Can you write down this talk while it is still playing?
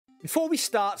Before we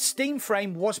start, Steam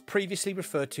Frame was previously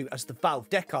referred to as the Valve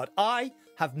Decard. I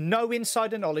have no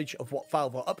insider knowledge of what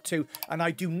Valve are up to, and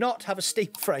I do not have a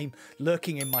Steam Frame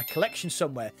lurking in my collection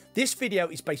somewhere. This video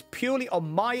is based purely on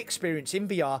my experience in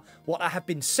VR, what I have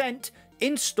been sent,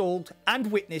 installed,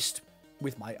 and witnessed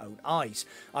with my own eyes.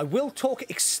 I will talk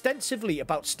extensively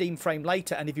about Steam Frame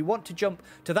later, and if you want to jump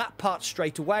to that part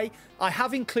straight away, I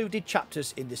have included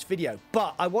chapters in this video,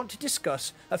 but I want to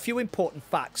discuss a few important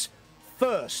facts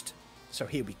first. So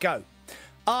here we go.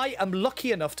 I am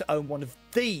lucky enough to own one of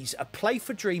these, a Play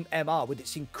for Dream MR with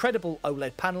its incredible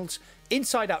OLED panels,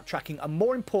 inside-out tracking, and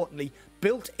more importantly,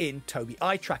 built-in Tobii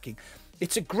eye tracking.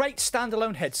 It's a great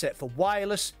standalone headset for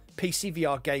wireless PC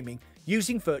VR gaming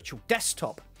using virtual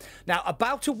desktop. Now,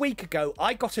 about a week ago,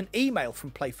 I got an email from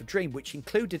Play for Dream which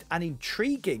included an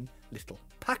intriguing little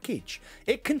package.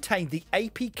 It contained the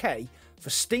APK for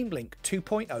Steam Link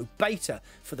 2.0 beta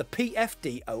for the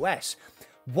PFD OS.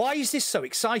 Why is this so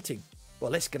exciting?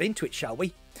 Well, let's get into it, shall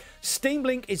we? Steam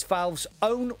Link is Valve's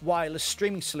own wireless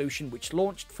streaming solution which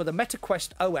launched for the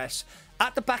MetaQuest OS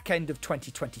at the back end of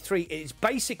 2023. It is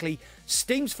basically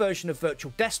Steam's version of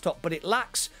Virtual Desktop, but it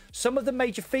lacks some of the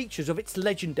major features of its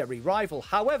legendary rival.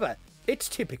 However, it's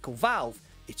typical Valve.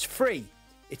 It's free,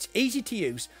 it's easy to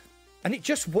use, and it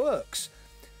just works.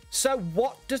 So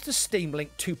what does the Steam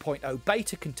Link 2.0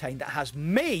 beta contain that has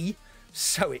me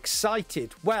so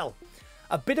excited? Well,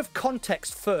 a bit of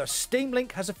context first. Steam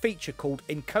Link has a feature called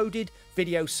Encoded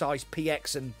Video Size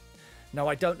PX, and no,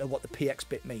 I don't know what the PX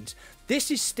bit means. This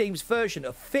is Steam's version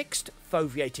of fixed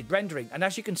foveated rendering, and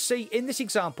as you can see in this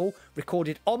example,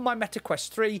 recorded on my MetaQuest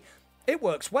 3, it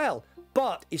works well,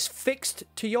 but is fixed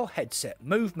to your headset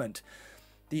movement.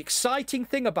 The exciting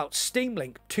thing about Steam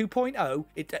Link 2.0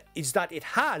 is that it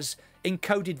has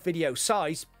encoded video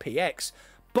size, PX,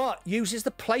 but uses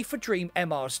the Play for Dream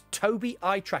MR's Tobii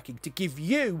eye tracking to give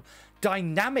you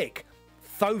dynamic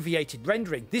foveated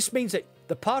rendering. This means that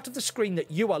the part of the screen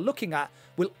that you are looking at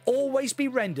will always be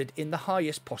rendered in the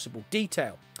highest possible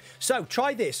detail. So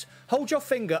try this. Hold your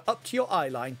finger up to your eye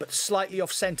line but slightly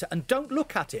off center and don't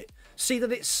look at it. See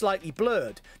that it's slightly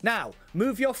blurred. Now,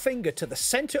 move your finger to the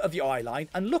center of your eye line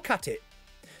and look at it.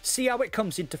 See how it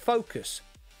comes into focus.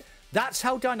 That's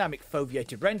how dynamic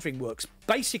foveated rendering works,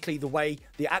 basically the way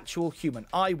the actual human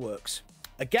eye works.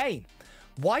 Again,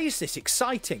 why is this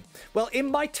exciting? Well,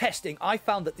 in my testing, I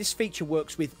found that this feature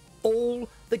works with all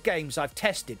the games I've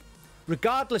tested,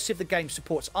 regardless if the game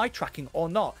supports eye tracking or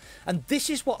not. And this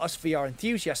is what us VR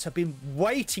enthusiasts have been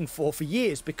waiting for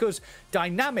years, because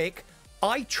dynamic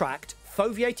eye-tracked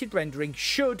foveated rendering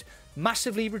should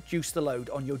massively reduce the load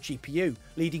on your GPU,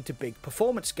 leading to big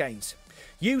performance gains.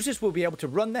 Users will be able to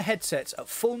run their headsets at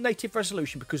full native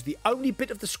resolution because the only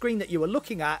bit of the screen that you are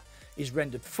looking at is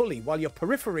rendered fully, while your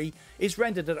periphery is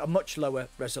rendered at a much lower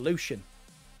resolution.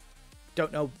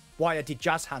 Don't know why I did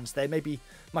jazz hands there. Maybe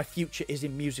my future is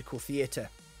in musical theatre.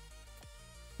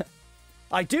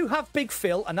 I do have Big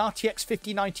Phil, an RTX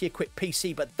 5090 equipped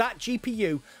PC, but that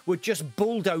GPU would just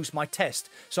bulldoze my test.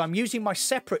 So I'm using my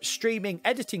separate streaming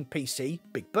editing PC,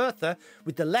 Big Bertha,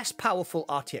 with the less powerful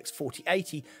RTX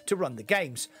 4080 to run the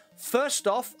games. First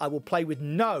off, I will play with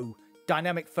no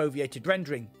dynamic foveated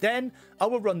rendering. Then I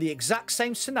will run the exact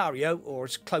same scenario, or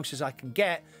as close as I can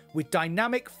get, with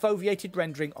dynamic foveated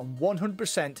rendering on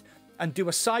 100% and do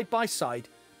a side-by-side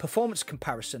performance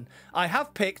comparison. I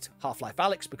have picked Half-Life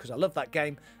Alyx because I love that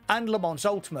game, and Le Mans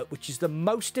Ultimate, which is the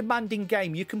most demanding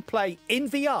game you can play in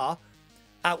VR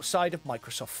outside of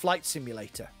Microsoft Flight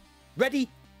Simulator. Ready?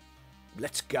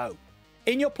 Let's go.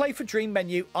 In your Play for Dream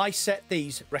menu, I set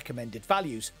these recommended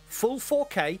values: full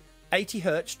 4K,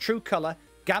 80Hz, true color,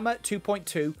 gamma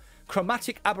 2.2,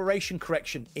 chromatic aberration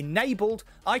correction enabled,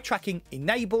 eye tracking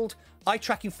enabled, eye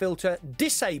tracking filter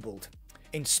disabled.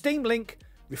 In Steam Link,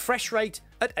 refresh rate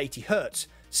at 80Hz,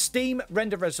 Steam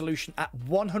render resolution at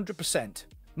 100%,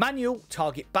 manual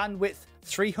target bandwidth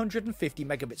 350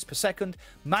 megabits per second,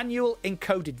 manual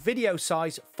encoded video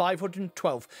size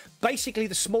 512, basically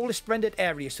the smallest rendered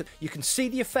area so you can see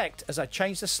the effect as I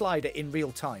change the slider in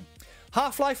real time.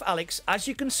 Half-Life Alyx, as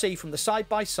you can see from the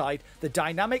side-by-side, the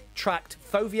dynamic tracked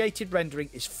foveated rendering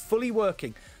is fully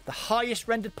working. The highest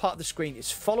rendered part of the screen is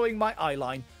following my eye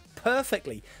line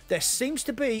perfectly. There seems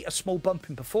to be a small bump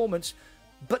in performance,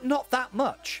 but not that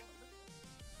much.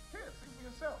 Here, see for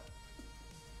yourself.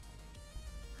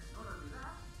 Not only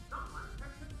that, someone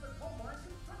connected to the Corsair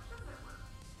construction network.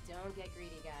 Don't get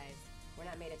greedy, guys. We're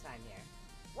not made of time here.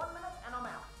 1 minute and I'm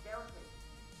out. Guaranteed.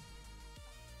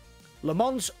 Le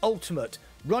Mans Ultimate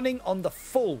running on the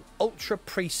full Ultra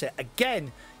preset.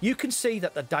 Again, you can see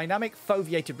that the dynamic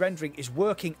foveated rendering is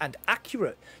working and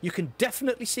accurate. You can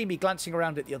definitely see me glancing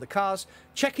around at the other cars,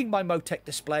 checking my Motec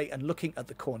display and looking at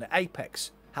the corner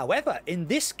apex. However, in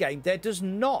this game, there does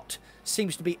not seem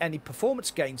to be any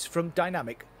performance gains from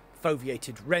dynamic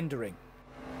foveated rendering.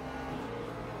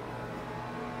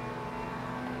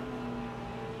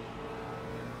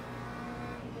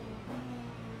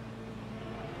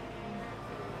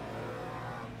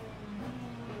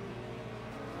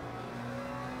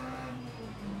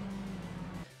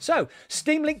 So,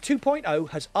 Steam Link 2.0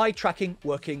 has eye tracking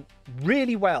working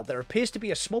really well. There appears to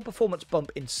be a small performance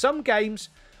bump in some games,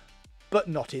 but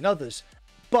not in others.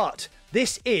 But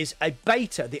this is a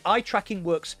beta. The eye tracking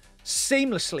works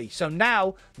seamlessly. So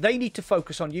now they need to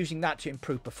focus on using that to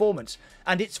improve performance.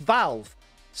 And it's Valve.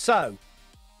 So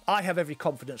I have every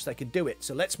confidence they can do it.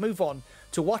 So let's move on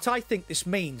to what I think this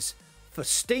means for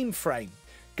Steam Frame.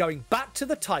 Going back to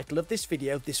the title of this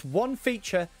video, this one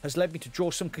feature has led me to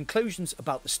draw some conclusions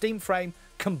about the Steam Frame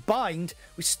combined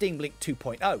with Steam Link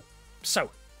 2.0.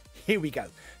 So here we go.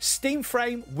 Steam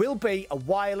Frame will be a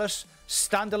wireless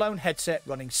standalone headset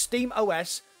running Steam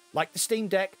OS like the Steam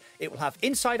Deck. It will have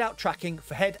inside-out tracking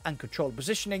for head and controller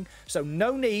positioning, so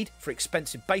no need for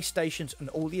expensive base stations and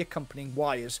all the accompanying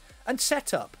wires and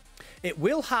setup. It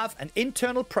will have an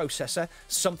internal processor,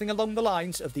 something along the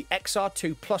lines of the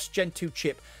XR2 Plus Gen 2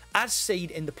 chip as seen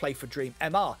in the Play for Dream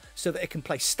MR, so that it can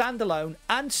play standalone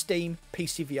and Steam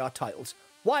PCVR titles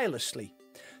wirelessly.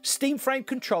 Steam Frame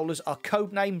controllers are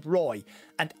codenamed Roy,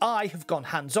 and I have gone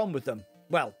hands-on with them.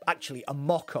 Well, actually a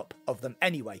mock-up of them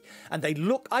anyway, and they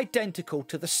look identical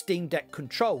to the Steam Deck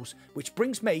controls, which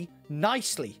brings me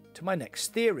nicely to my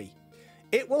next theory.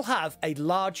 It will have a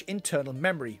large internal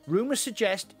memory. Rumours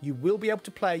suggest you will be able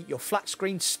to play your flat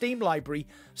screen Steam library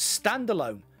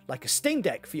standalone, like a Steam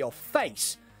Deck for your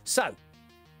face. So,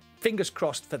 fingers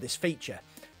crossed for this feature.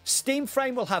 Steam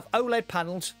Frame will have OLED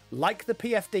panels like the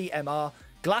PFD MR,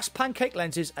 glass pancake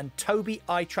lenses and Tobii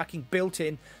eye tracking built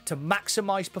in to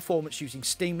maximise performance using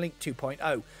Steam Link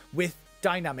 2.0 with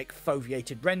dynamic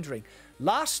foveated rendering.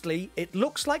 Lastly, it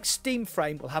looks like Steam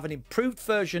Frame will have an improved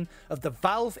version of the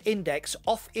Valve Index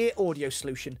off-ear audio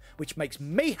solution, which makes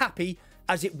me happy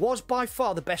as it was by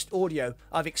far the best audio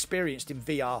I've experienced in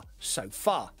VR so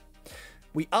far.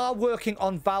 We are working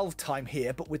on Valve time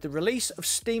here, but with the release of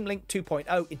Steam Link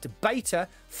 2.0 into beta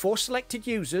for selected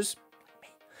users,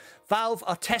 Valve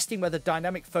are testing whether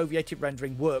dynamic foveated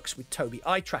rendering works with Tobii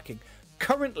eye tracking.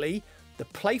 Currently, the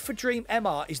Play for Dream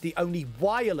MR is the only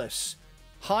wireless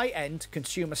high-end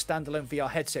consumer standalone VR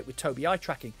headset with Tobii eye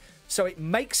tracking, so it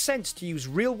makes sense to use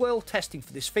real-world testing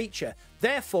for this feature.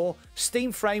 Therefore,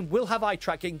 Steam Frame will have eye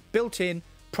tracking built in,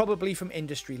 probably from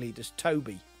industry leaders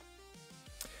Tobii.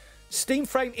 Steam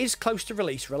Frame is close to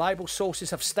release. Reliable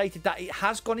sources have stated that it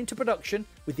has gone into production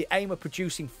with the aim of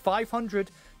producing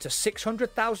 500 to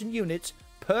 600,000 units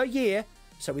per year.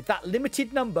 So with that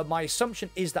limited number, my assumption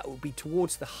is that it will be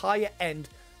towards the higher end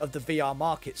of the VR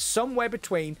market, somewhere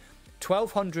between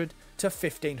 $1,200 to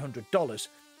 $1,500,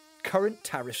 current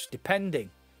tariffs depending.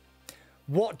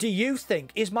 What do you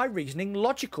think? Is my reasoning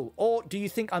logical, or do you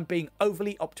think I'm being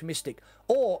overly optimistic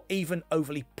or even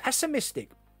overly pessimistic?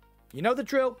 You know the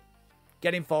drill.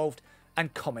 Get involved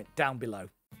and comment down below.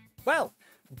 Well,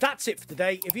 that's it for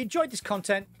today. If you enjoyed this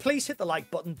content, please hit the like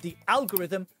button. The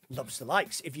algorithm loves the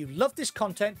likes. If you love this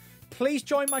content, please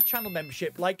join my channel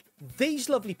membership like these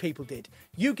lovely people did.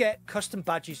 You get custom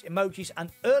badges, emojis,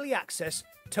 and early access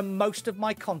to most of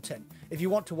my content. If you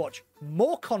want to watch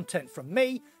more content from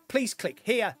me, please click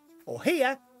here or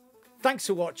here. Thanks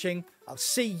for watching. I'll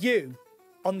see you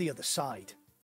on the other side.